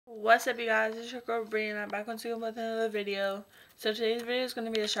What's up, you guys? It's your girl Bree, and I'm back once again with another video. So today's video is going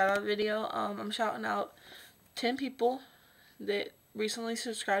to be a shout out video. I'm shouting out 10 people that recently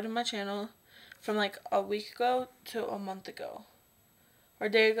subscribed to my channel from like a week ago to a month ago, or a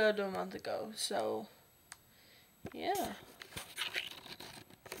day ago to a month ago. So yeah,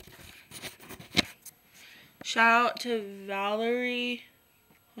 shout out to Valerie.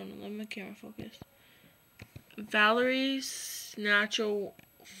 Hold on, let my camera focus. Valerie's Natural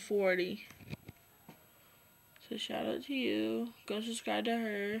 40. So shout out to you. Go subscribe to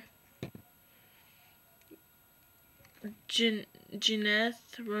her. Janeth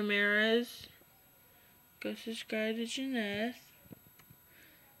Ramirez. Go subscribe to Janeth.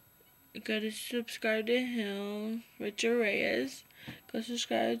 Go to subscribe to him. Richard Reyes. Go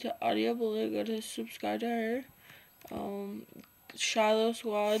subscribe to Audio Bullet. Go to subscribe to her. Shiloh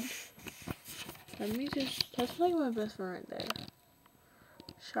Squad. That's like my best friend right there.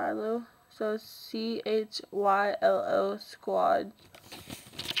 Shiloh. So Chylo Squad.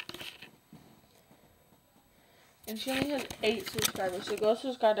 And she only has 8 subscribers, so go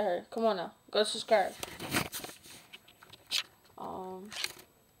subscribe to her. Come on now, go subscribe. Let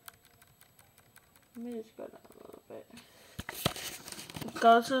me just go down a little bit.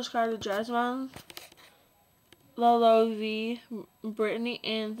 Go subscribe to Jasmine, Lolo V, Brittany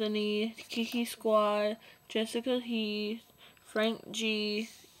Anthony, Kiki Squad, Jessica Heath, Frank G,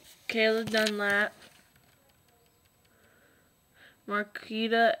 Kayla Dunlap,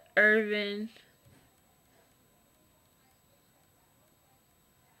 Marquita Irvin,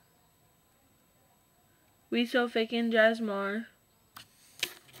 We So Fakin' Jasmar,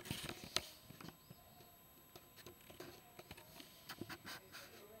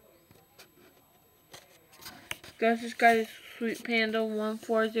 go subscribe to Sweet Panda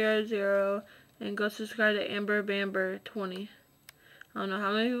 1400, and go subscribe to Amber Bamber 20. I don't know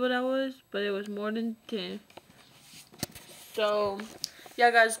how many people that was, but it was more than 10. So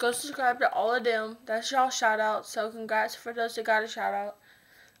yeah, guys, go subscribe to all of them. That's y'all shout out. So congrats for those that got a shout out.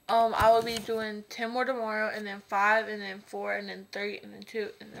 I will be doing 10 more tomorrow, and then 5, and then 4, and then 3, and then 2,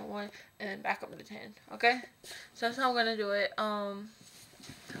 and then 1, and then back up to 10. Okay? So that's how I'm gonna do it. Let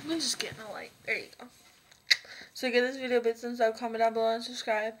me just get in the light. There you go. So give this video a big thumbs up, comment down below, and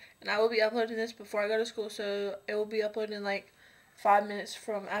subscribe. And I will be uploading this before I go to school, so it will be uploaded in like 5 minutes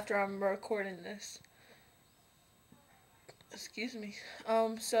from after I'm recording this. Excuse me.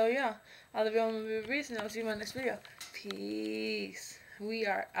 So yeah, I love you all, and I'll see you in my next video. Peace. We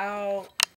are out.